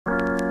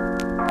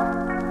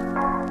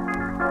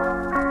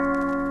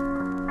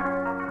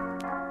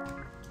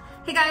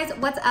guys,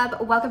 what's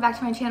up? Welcome back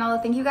to my channel.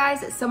 Thank you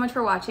guys so much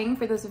for watching.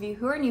 For those of you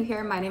who are new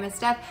here, my name is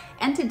Steph,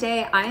 and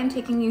today I am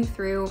taking you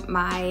through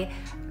my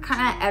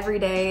kind of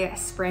everyday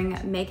spring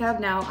makeup.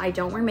 Now, I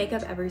don't wear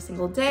makeup every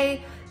single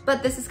day,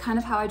 but this is kind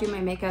of how I do my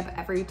makeup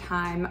every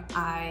time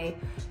I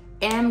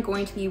am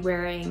going to be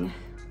wearing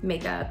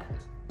makeup.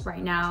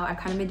 Right now, I've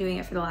kind of been doing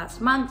it for the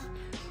last month,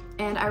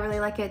 and I really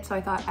like it, so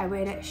I thought I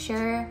would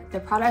share the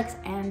products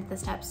and the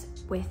steps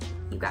with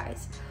you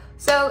guys.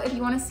 So if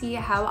you want to see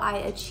how I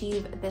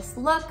achieve this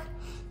look,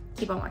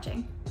 keep on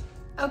watching.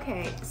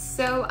 Okay,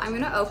 so I'm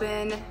gonna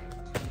open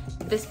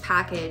this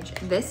package.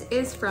 This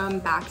is from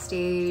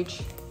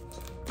Backstage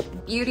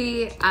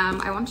Beauty.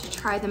 I want to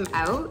try them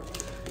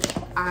out.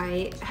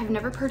 I have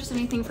never purchased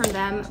anything from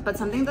them, but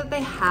something that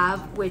they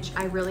have, which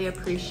I really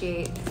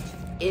appreciate,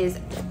 is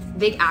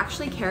they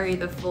actually carry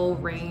the full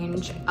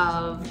range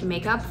of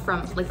makeup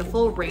from, like the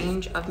full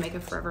range of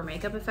Makeup Forever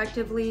makeup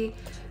effectively.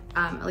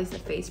 At least the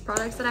face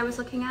products that I was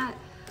looking at,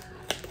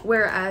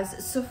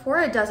 whereas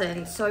Sephora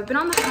doesn't. So I've been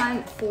on the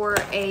hunt for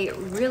a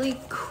really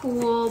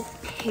cool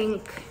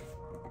pink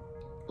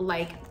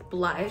like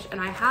blush,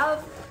 and I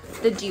have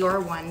the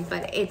Dior one,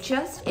 but it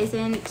just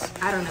isn't,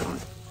 I don't know,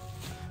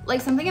 like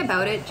something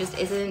about it just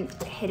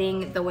isn't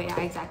hitting the way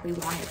I exactly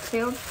want it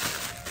to.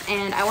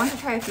 And I want to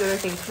try a few other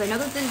things because I know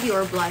that the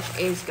Dior blush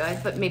is good,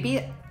 but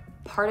maybe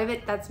part of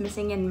it that's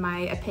missing in my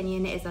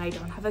opinion is that I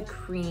don't have a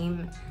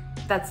cream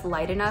that's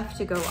light enough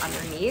to go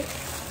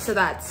underneath, so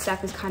that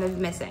step is kind of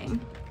missing.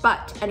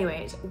 But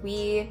anyways,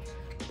 I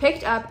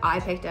picked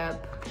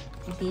up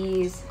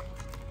these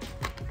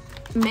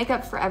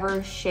Makeup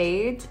Forever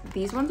shades.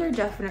 These ones are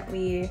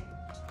definitely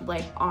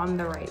like on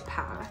the right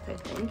path, I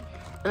think.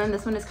 And then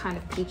this one is kind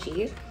of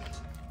peachy.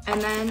 And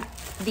then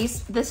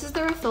this is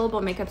the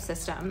refillable makeup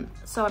system,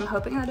 so I'm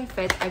hoping that it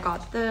fits. I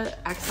got the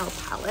XL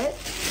palette,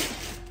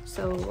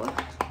 so,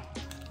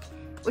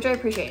 which I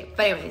appreciate.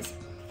 But anyways,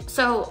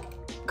 so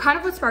kind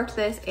of what sparked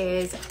this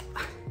is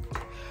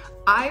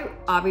I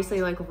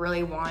obviously like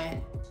really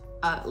want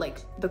like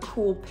the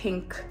cool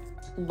pink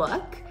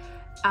look,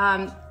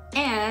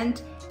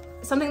 and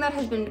something that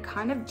has been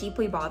kind of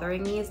deeply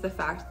bothering me is the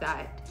fact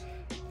that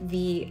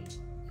the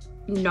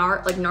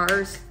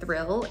NARS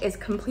Thrill is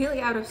completely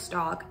out of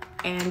stock,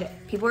 and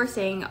people are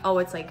saying, oh,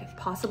 it's like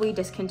possibly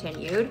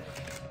discontinued.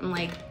 I'm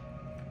like,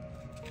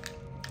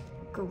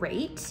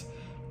 great.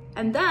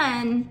 And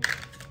then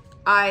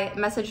I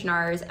messaged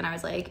NARS and I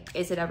was like,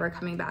 is it ever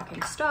coming back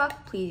in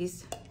stock?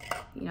 Please,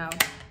 you know,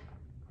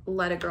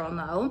 let a girl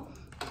know.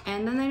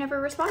 And then they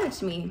never responded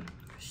to me.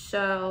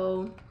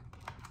 So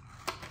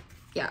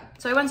yeah,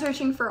 so I went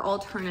searching for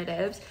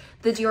alternatives.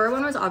 The Dior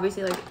one was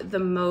obviously like the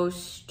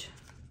most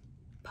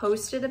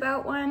posted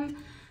about one,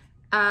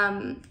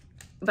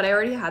 but I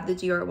already had the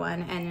Dior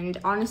one, and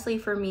honestly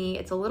for me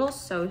it's a little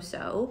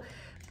so-so,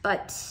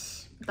 but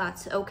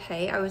that's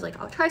okay. I was like,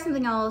 I'll try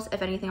something else.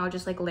 If anything, I'll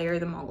just like layer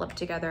them all up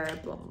together,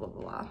 blah, blah,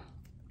 blah, blah.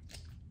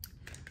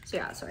 So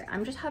yeah, sorry.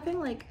 I'm just having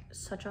like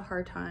such a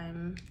hard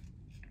time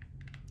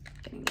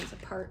getting these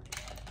apart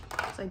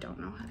because I don't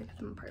know how to get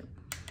them apart.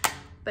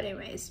 But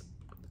anyways,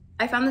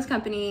 I found this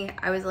company.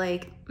 I was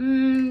like,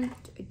 I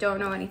don't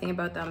know anything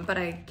about them, but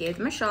I gave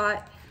them a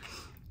shot.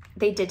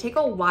 They did take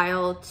a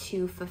while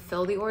to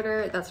fulfill the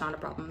order. That's not a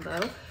problem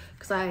though,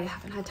 because I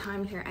haven't had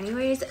time here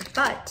anyways,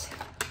 but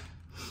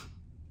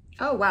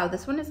oh wow,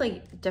 this one is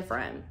like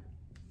different.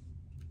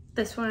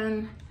 This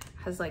one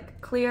has like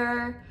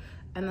clear,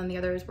 and then the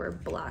others were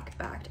black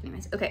backed.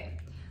 Anyways, okay.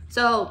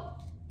 So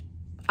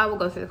I will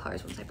go through the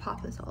colors once I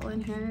pop this all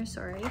in here,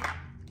 sorry.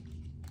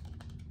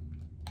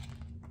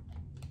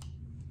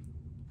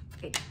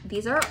 Okay,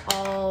 these are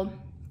all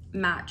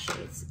matte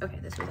shades. Okay,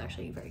 this was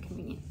actually very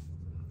convenient.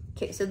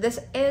 Okay, so this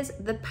is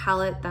the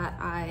palette that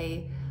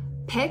I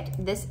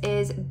picked. This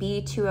is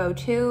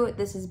B202,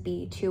 this is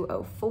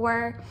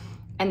B204,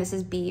 and this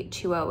is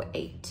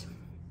B208.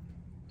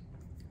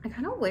 I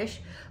kind of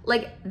wish,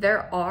 like,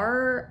 there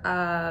are,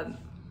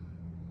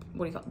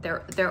 what do you call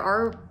it? There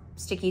are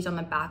stickies on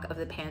the back of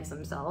the pans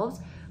themselves,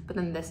 but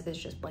then this is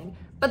just plain.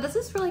 But this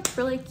is really,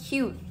 really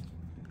cute.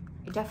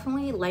 I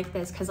definitely like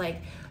this because,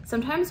 like,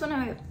 sometimes when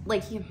I,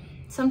 like,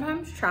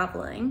 sometimes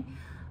traveling,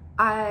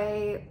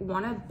 I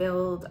want to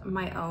build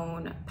my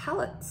own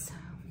palettes,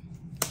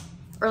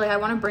 or like I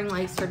want to bring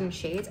like certain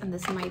shades, and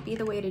this might be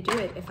the way to do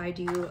it if I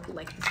do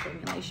like this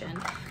formulation.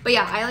 But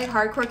yeah, I like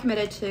hardcore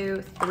committed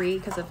to 3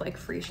 because of like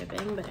free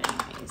shipping, but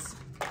anyways.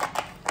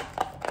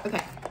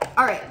 Okay,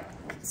 all right,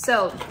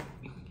 so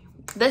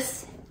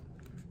this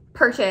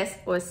purchase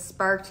was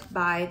sparked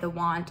by the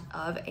want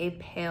of a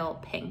pale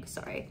pink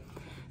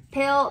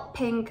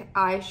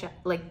eyeshadow,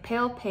 like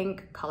pale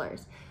pink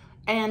colors.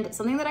 And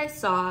something that I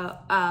saw,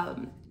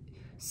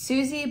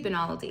 Susie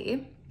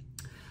Benaldi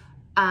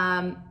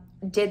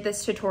did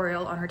this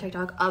tutorial on her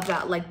TikTok of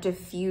that like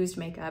diffused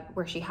makeup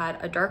where she had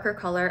a darker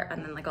color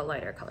and then like a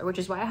lighter color, which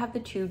is why I have the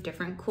 2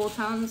 different cool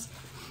tones.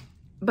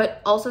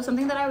 But also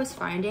something that I was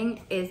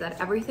finding is that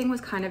everything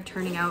was kind of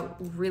turning out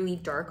really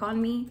dark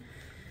on me.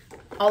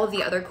 All of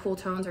the other cool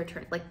tones are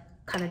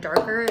kind of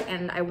darker,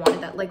 and I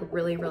wanted that like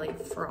really, really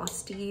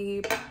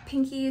frosty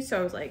pinky. So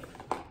I was like,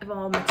 if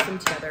I'll mix them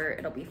together,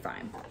 it'll be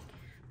fine.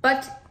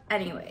 But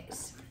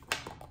anyways,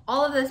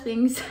 all of this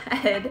being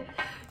said, you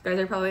guys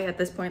are probably at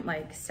this point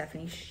like,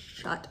 Stephanie,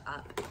 shut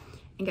up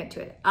and get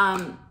to it.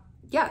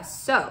 Yeah,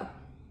 so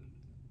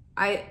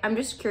I'm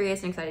just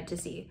curious and excited to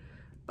see.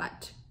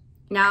 But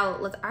now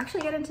let's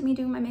actually get into me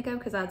doing my makeup,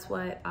 because that's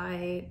what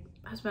I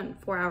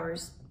spent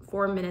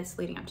 4 minutes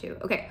leading up to.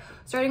 Okay,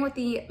 starting with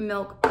the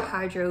Milk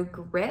Hydro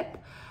Grip.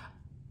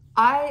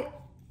 I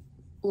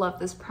love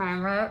this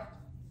primer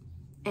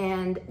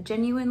and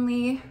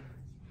genuinely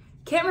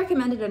can't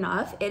recommend it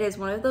enough. It is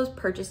one of those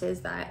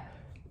purchases that,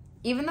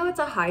 even though it's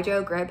a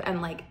hydro grip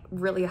and like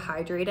really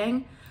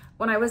hydrating,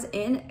 when I was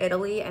in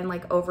Italy and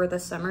like over the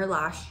summer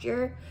last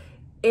year,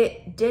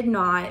 it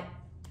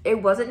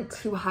wasn't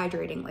too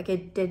hydrating. Like,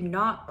 it did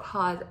not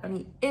cause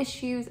any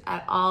issues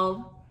at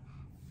all.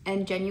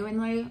 And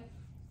genuinely,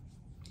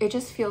 it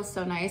just feels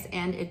so nice,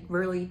 and it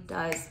really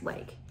does,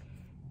 like,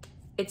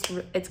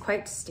 it's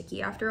quite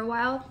sticky after a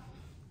while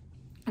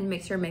and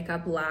makes your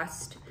makeup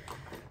last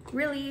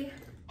really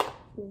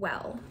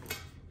well.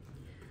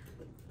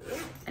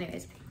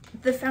 Anyways,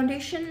 the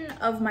foundation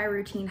of my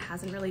routine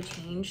hasn't really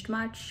changed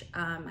much.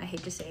 I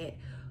hate to say it,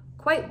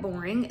 quite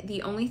boring.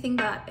 The only thing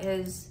that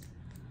is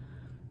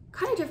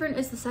kind of different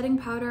is the setting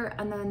powder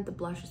and then the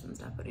blushes and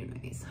stuff, but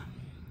anyways,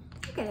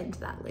 I'll get into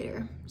that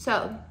later.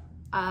 So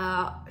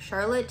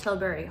Charlotte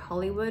Tilbury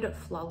Hollywood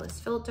Flawless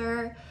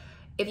Filter.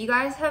 If you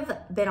guys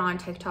have been on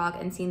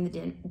TikTok and seen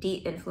the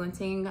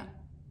de-influencing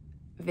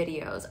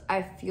videos,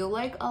 I feel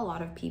like a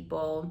lot of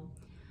people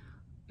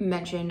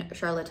mention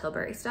Charlotte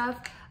Tilbury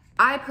stuff.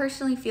 I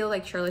personally feel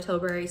like Charlotte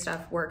Tilbury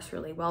stuff works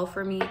really well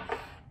for me.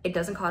 It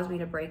doesn't cause me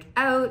to break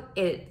out.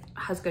 It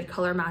has good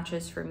color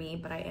matches for me,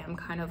 but I am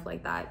kind of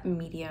like that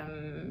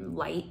medium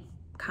light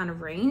kind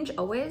of range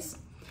always.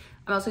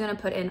 I'm also gonna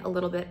put in a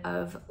little bit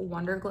of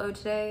Wonder Glow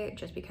today,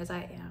 just because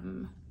I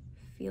am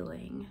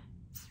feeling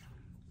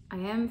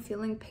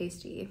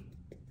pasty.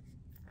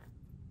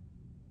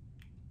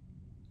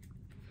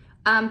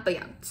 But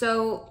yeah,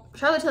 so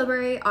Charlotte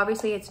Tilbury,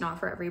 obviously it's not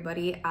for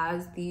everybody,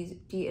 as these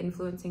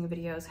de-influencing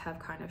videos have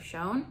kind of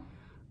shown,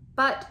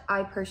 but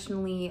I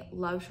personally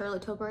love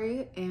Charlotte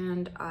Tilbury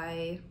and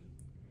I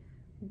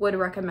would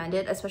recommend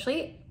it,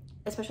 especially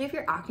if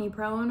you're acne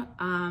prone,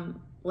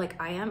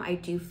 like I am. I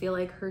do feel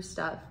like her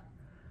stuff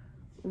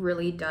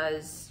really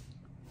does,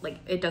 like,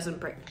 it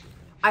doesn't break.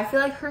 I feel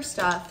like her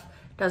stuff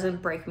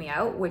doesn't break me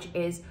out, which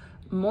is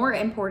more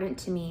important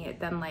to me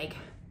than like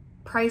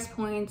price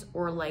points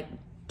or like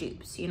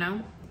dupes, you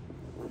know?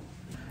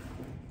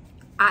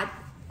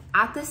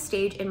 At this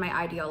stage in my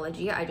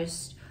ideology, I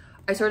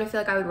sort of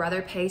feel like I would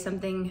rather pay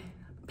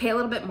a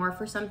little bit more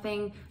for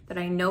something that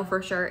I know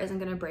for sure isn't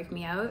gonna break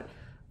me out,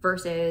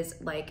 versus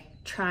like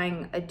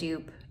trying a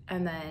dupe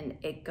and then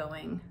it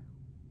going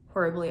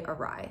horribly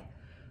awry.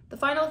 The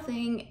final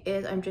thing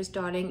is I'm just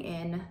dotting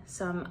in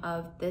some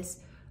of this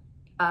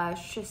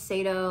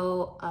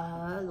Shiseido,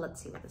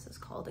 let's see what this is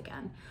called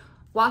again.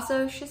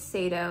 Waso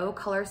Shiseido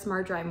Color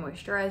Smart Dry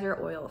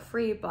Moisturizer, Oil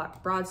Free,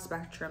 Broad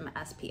Spectrum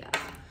SPF.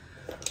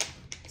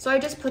 So I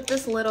just put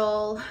this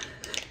little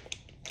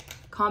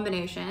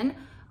combination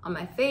on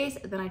my face,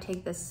 then I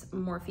take this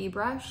Morphe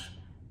brush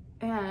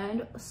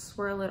and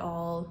swirl it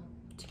all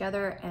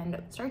together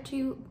and start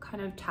to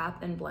kind of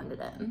tap and blend it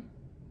in.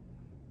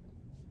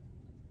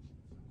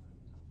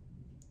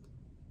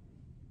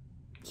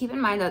 Keep in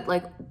mind that,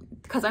 like,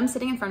 because I'm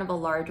sitting in front of a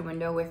large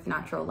window with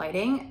natural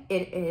lighting,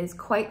 it is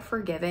quite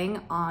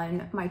forgiving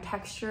on my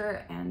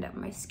texture and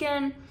my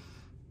skin,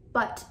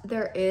 but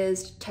there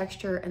is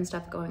texture and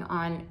stuff going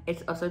on.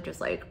 It's also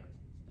just like,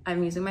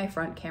 I'm using my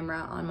front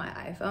camera on my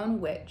iPhone,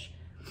 which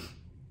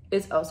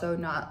is also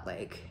not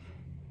like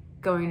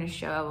going to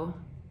show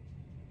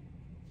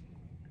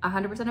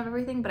 100% of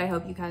everything, but I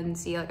hope you can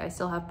see, like, I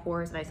still have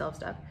pores and I still have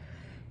stuff.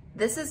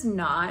 This is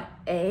not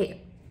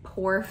a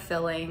pore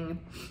filling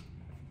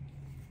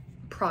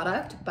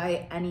product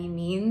by any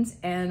means,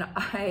 and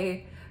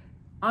I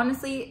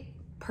honestly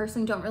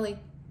personally don't really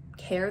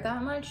care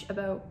that much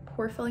about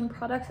pore filling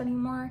products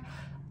anymore.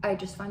 I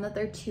just find that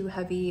they're too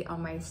heavy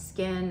on my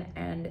skin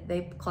and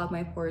they clog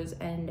my pores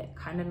and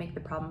kind of make the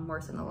problem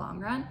worse in the long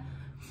run.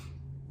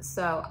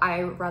 So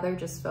I rather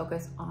just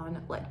focus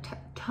on like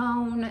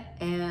tone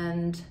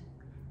and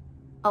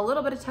a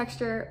little bit of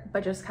texture,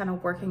 but just kind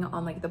of working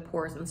on like the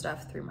pores and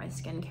stuff through my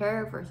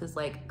skincare versus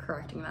like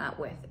correcting that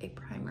with a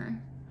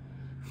primer.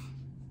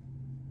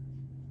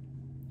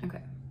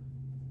 Okay.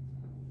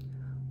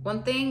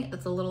 One thing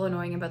that's a little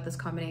annoying about this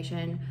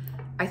combination,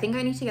 I think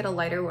I need to get a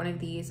lighter one of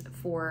these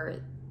for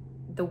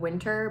the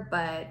winter,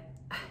 but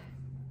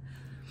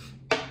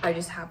I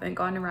just haven't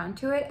gotten around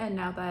to it. And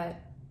now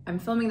that I'm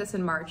filming this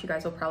in March, you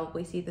guys will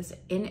probably see this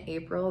in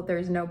April.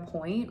 There's no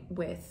point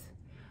with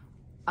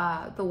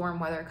the warm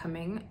weather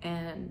coming,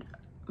 and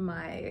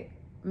my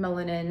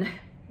melanin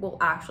will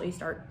actually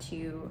start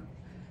to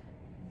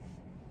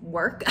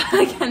work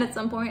again at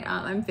some point.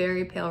 I'm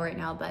very pale right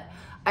now, but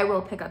I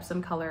will pick up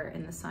some color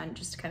in the sun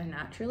just kind of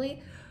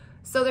naturally.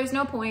 So there's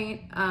no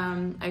point.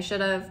 I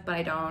should have, but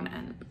I don't,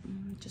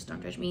 and just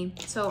don't judge me.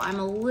 So I'm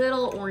a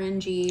little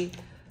orangey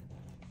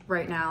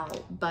right now,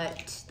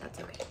 but that's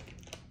okay.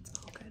 It's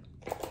all good.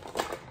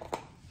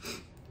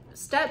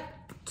 Step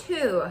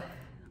 2, a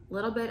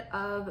little bit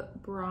of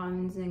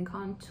bronze and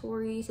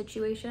contour-y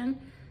situation.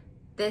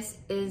 This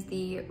is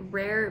the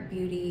Rare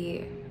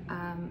Beauty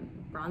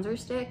bronzer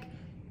stick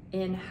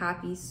in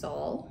Happy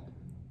Soul.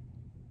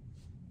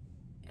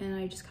 And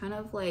I just kind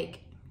of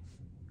like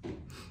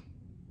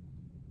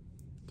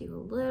do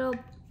a little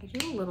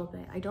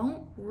bit. I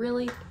don't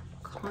really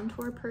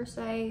contour per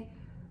se.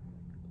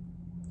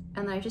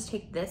 And then I just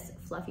take this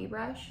fluffy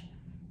brush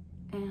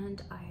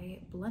and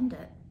I blend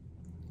it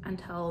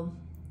until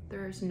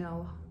there's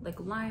no like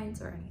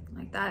lines or anything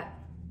like that.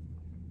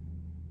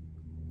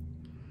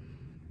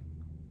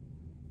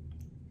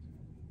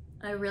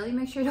 I really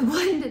make sure to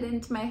blend it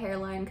into my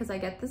hairline because I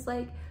get this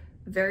like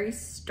very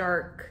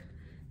stark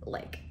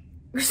like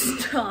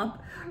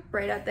stop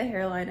right at the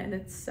hairline and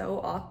it's so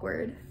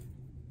awkward.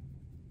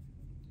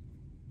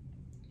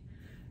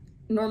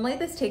 Normally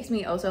this takes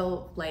me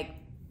also like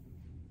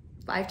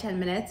 5-10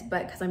 minutes,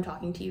 but because I'm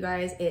talking to you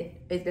guys,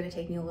 it is gonna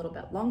take me a little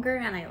bit longer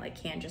and I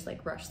like can't just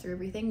like rush through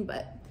everything.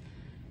 But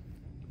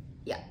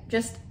yeah,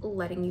 just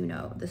letting you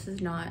know, this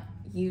is not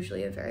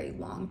usually a very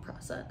long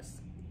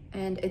process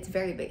and it's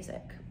very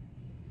basic.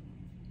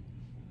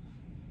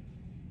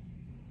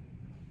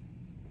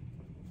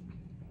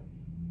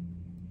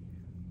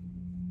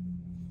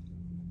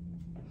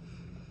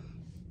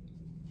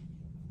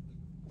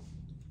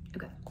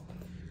 Okay.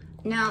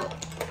 Now,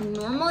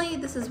 normally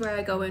this is where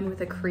I go in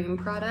with a cream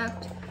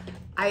product.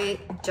 I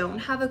don't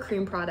have a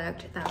cream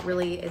product that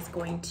really is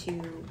going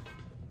to,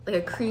 like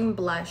a cream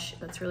blush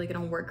that's really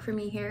gonna work for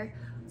me here.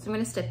 So I'm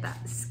gonna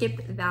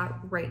skip that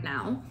right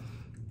now.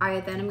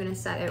 Then I'm gonna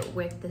set it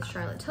with this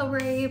Charlotte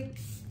Tilbury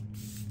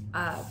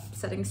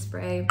setting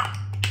spray.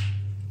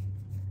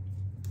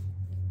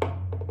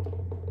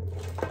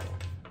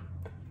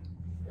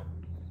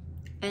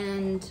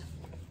 And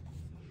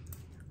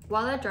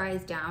while that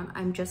dries down,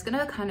 I'm just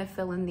gonna kind of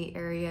fill in the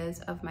areas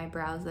of my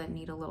brows that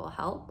need a little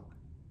help.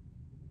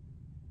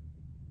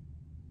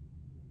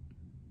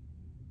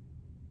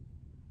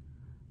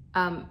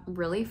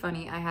 Really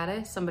funny, I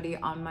had somebody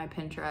on my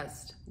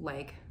Pinterest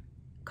like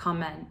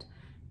comment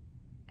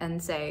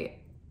and say,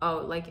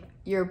 oh, like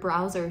your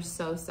brows are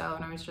so-so,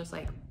 and I was just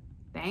like,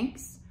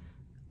 thanks.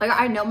 Like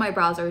I know my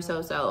brows are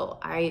so-so.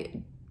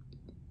 I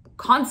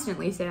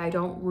constantly say I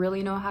don't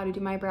really know how to do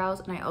my brows,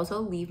 and I also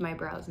leave my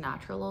brows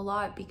natural a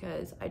lot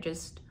because I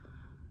just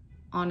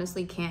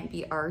honestly can't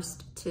be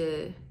arsed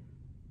to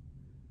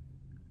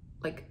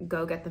like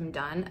go get them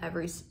done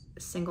every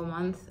single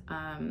month.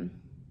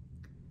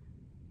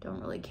 Don't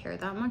really care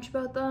that much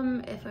about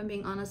them, if I'm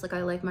being honest. Like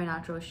I like my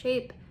natural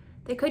shape.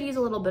 They could use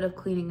a little bit of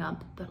cleaning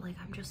up, but like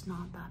I'm just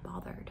not that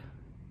bothered.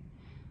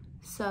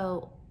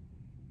 So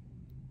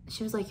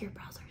she was like, your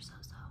brows are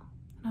so-so,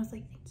 and I was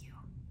like, thank you.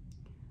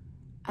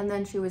 And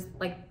then she was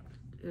like,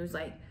 it was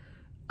like,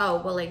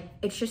 oh, well, like,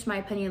 it's just my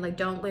opinion. Like,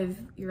 don't live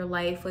your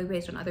life like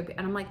based on other people.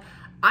 And I'm like,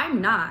 I'm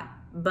not.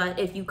 But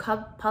if you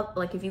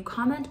if you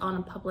comment on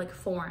a public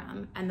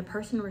forum and the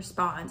person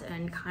responds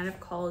and kind of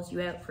calls you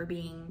out for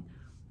being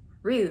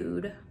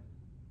rude,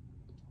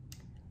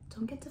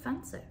 don't get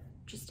defensive.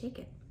 Just take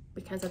it.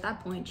 Because at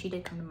that point, she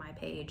did come to my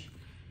page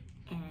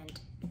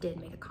and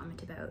did make a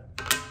comment about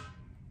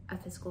a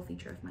physical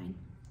feature of mine.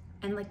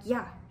 And like,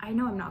 yeah, I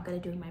know I'm not good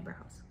at doing my brows.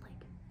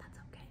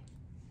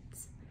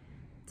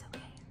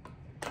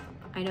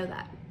 I know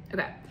that.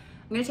 Okay,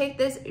 I'm gonna take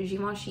this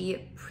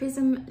Givenchy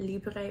Prism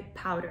Libre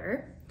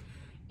powder.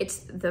 It's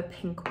the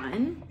pink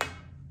one.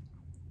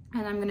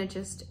 And I'm gonna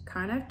just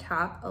kind of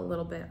tap a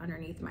little bit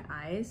underneath my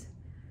eyes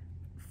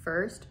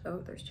first.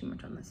 Oh, there's too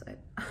much on this side.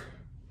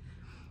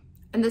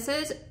 And this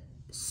is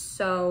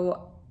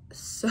so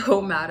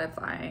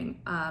mattifying.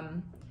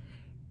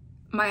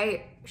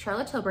 My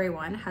Charlotte Tilbury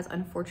one has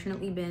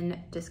unfortunately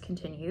been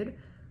discontinued.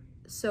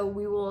 So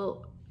we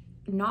will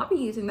not be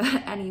using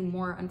that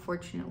anymore,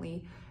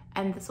 unfortunately.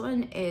 And this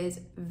one is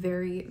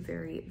very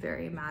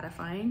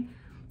mattifying.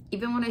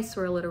 Even when I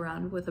swirl it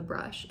around with a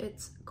brush,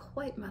 it's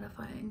quite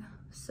mattifying.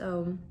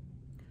 So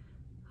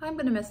I'm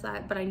gonna miss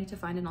that, but I need to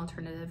find an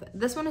alternative.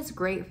 This one is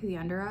great for the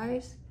under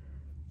eyes,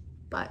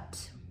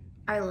 but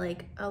I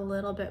like a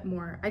little bit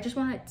more. I just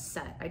want it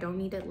set. I don't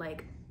need it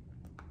like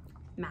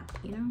matte,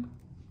 you know?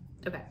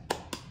 Okay.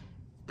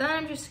 Then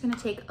I'm just gonna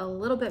take a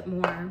little bit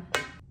more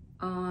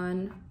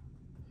on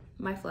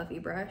my fluffy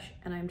brush,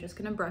 and I'm just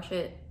gonna brush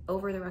it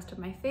over the rest of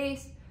my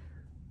face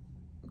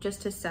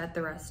just to set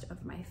the rest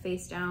of my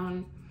face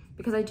down,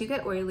 because I do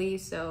get oily.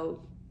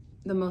 So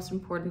the most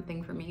important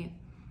thing for me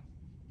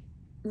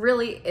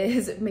really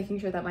is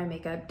making sure that my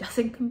makeup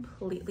doesn't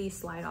completely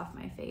slide off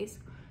my face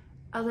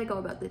as I go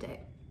about the day.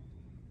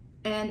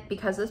 And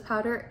because this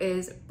powder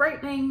is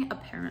brightening,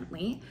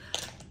 apparently,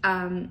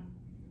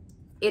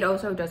 it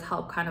also does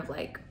help kind of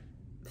like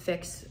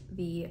fix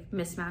the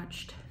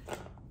mismatched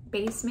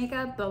base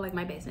makeup, but like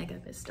my base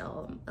makeup is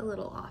still a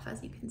little off,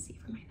 as you can see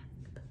from my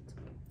neck.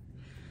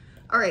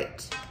 All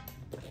right,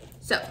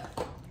 so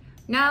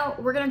now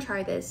we're gonna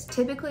try this.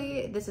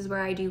 Typically, this is where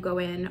I do go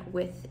in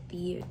with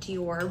the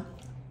Djerf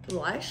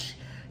blush.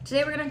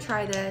 Today we're gonna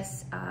try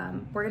this.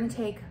 We're gonna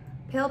take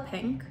pale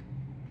pink,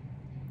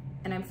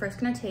 and I'm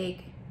first gonna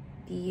take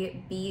the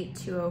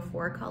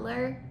B204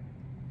 color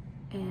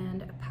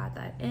and pat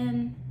that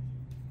in.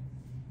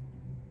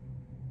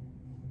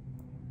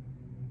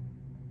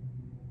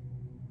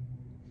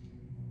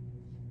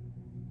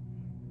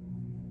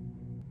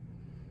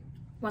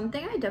 One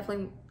thing I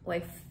definitely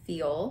like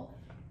feel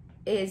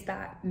is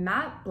that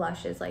matte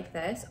blushes like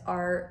this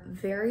are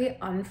very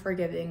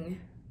unforgiving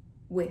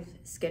with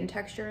skin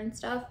texture and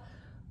stuff.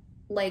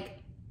 Like,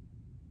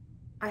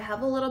 I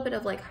have a little bit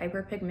of like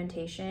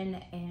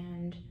hyperpigmentation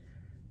and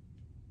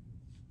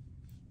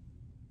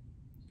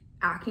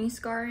acne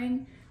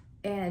scarring,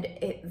 and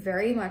it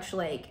very much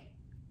like,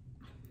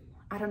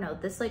 I don't know,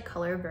 this like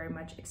color very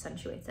much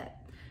accentuates it.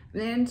 I'm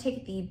then gonna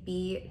take the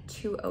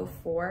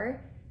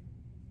B204,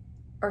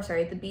 or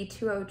sorry, the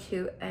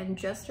B202, and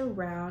just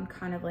around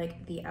kind of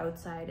like the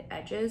outside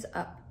edges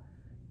up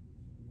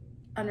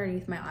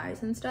underneath my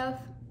eyes and stuff,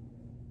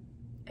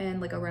 and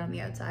like around the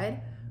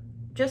outside,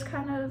 just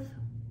kind of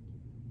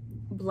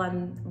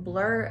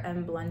blur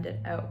and blend it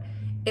out.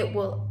 It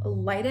will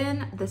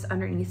lighten this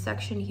underneath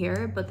section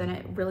here, but then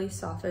it really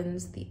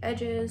softens the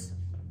edges.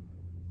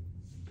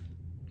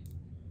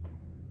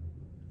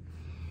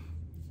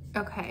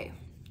 Okay,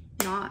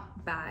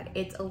 not bad.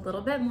 It's a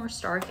little bit more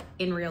stark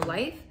in real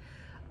life.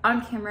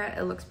 On camera,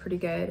 it looks pretty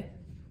good.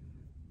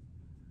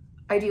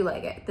 I do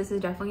like it. This is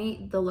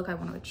definitely the look I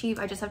want to achieve.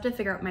 I just have to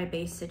figure out my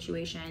base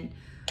situation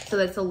so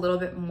that's a little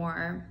bit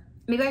more,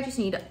 maybe I just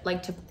need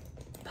like to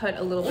put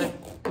a little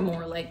bit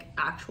more like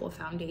actual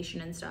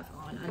foundation and stuff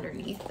on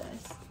underneath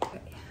this.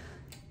 Okay.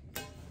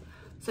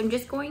 So I'm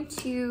just going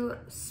to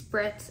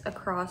spritz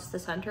across the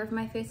center of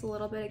my face a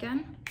little bit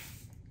again,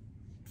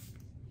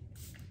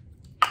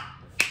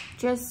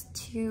 just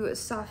to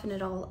soften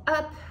it all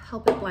up,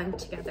 help it blend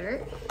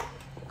together.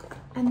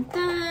 And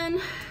then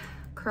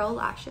curl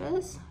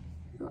lashes.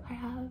 Ooh, I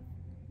have,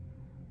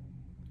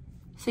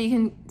 so you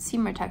can see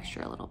my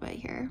texture a little bit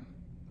here.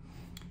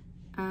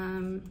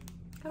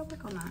 Gotta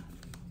work on that.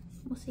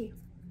 We'll see.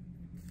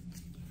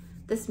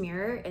 This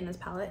mirror in this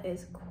palette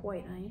is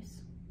quite nice.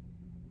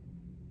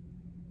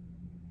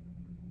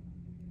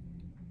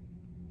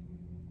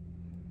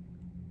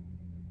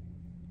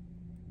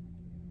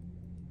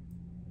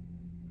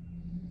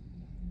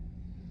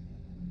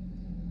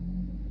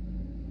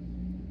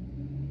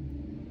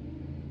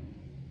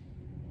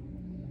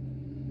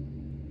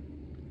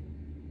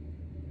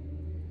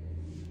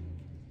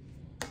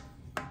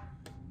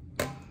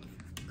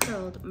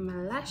 Curled my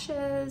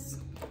lashes.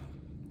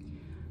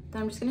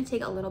 Then I'm just gonna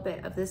take a little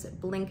bit of this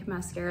Blink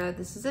mascara.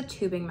 This is a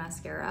tubing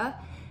mascara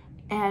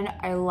and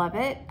I love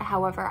it.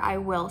 However, I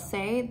will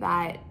say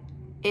that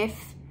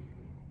if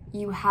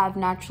you have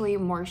naturally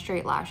more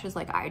straight lashes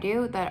like I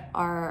do that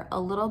are a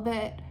little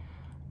bit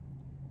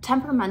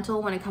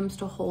temperamental when it comes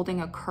to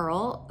holding a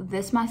curl,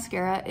 this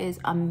mascara is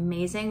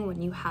amazing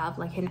when you have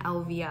like an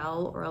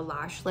LVL or a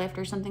lash lift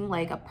or something,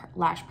 like a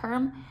lash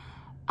perm.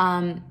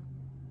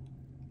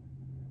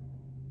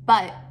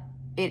 But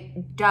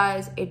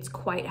it's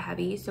quite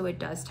heavy, so it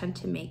does tend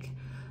to make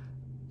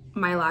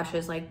my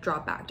lashes like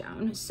drop back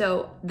down.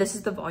 So this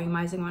is the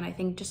volumizing one. I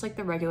think just like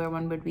the regular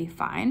one would be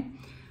fine,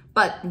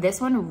 but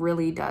this one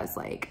really does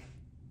like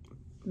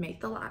make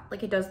the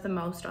like it does the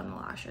most on the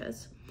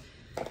lashes.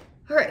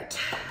 All right,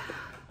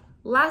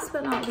 last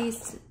but not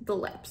least, the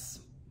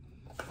lips.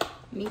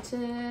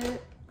 I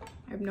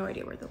have no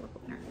idea where the lip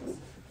liner is.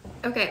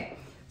 Okay.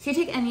 So you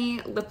take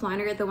any lip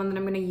liner, the one that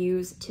I'm gonna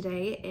use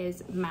today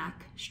is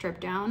MAC Strip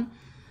Down.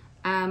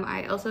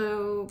 I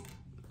also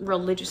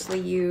religiously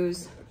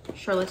use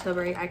Charlotte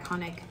Tilbury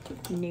Iconic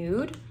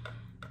Nude.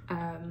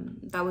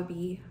 That would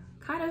be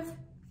kind of,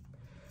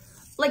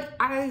 like,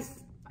 I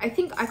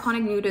think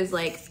Iconic Nude is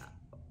like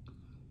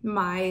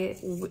my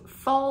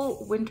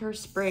fall, winter,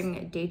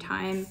 spring,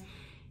 daytime,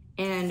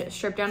 and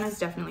Strip Down is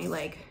definitely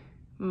like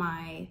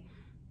my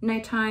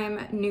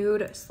nighttime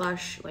nude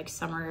 / like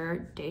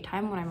summer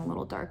daytime when I'm a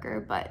little darker.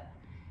 But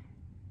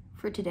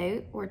for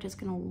today, we're just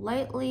gonna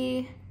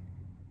lightly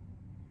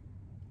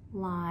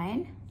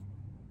line.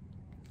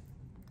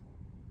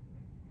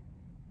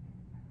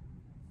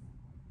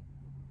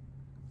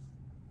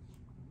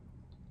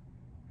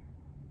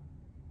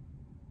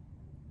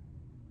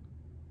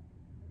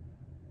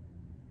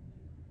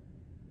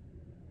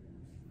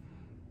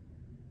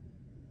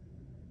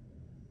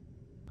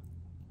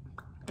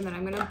 And then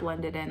I'm gonna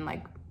blend it in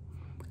like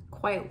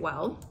quite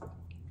well.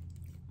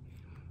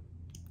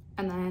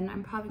 And then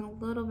I'm having a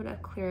little bit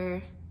of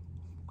clear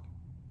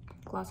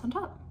gloss on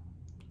top.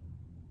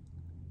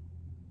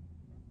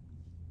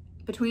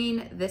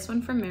 Between this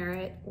one from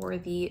Merit or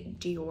the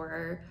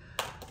Dior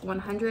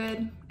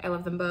 100, I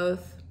love them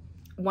both.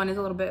 One is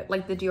a little bit,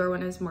 like the Dior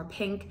one is more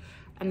pink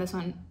and this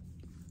one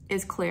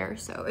is clear.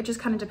 So it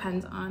just kind of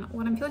depends on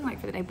what I'm feeling like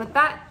for the day. But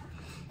that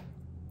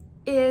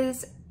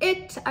is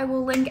it. I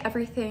will link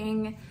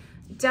everything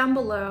down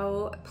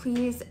below.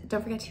 Please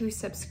don't forget to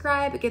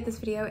subscribe, give this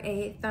video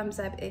a thumbs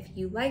up if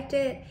you liked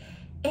it,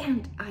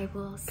 and I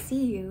will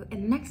see you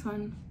in the next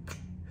one.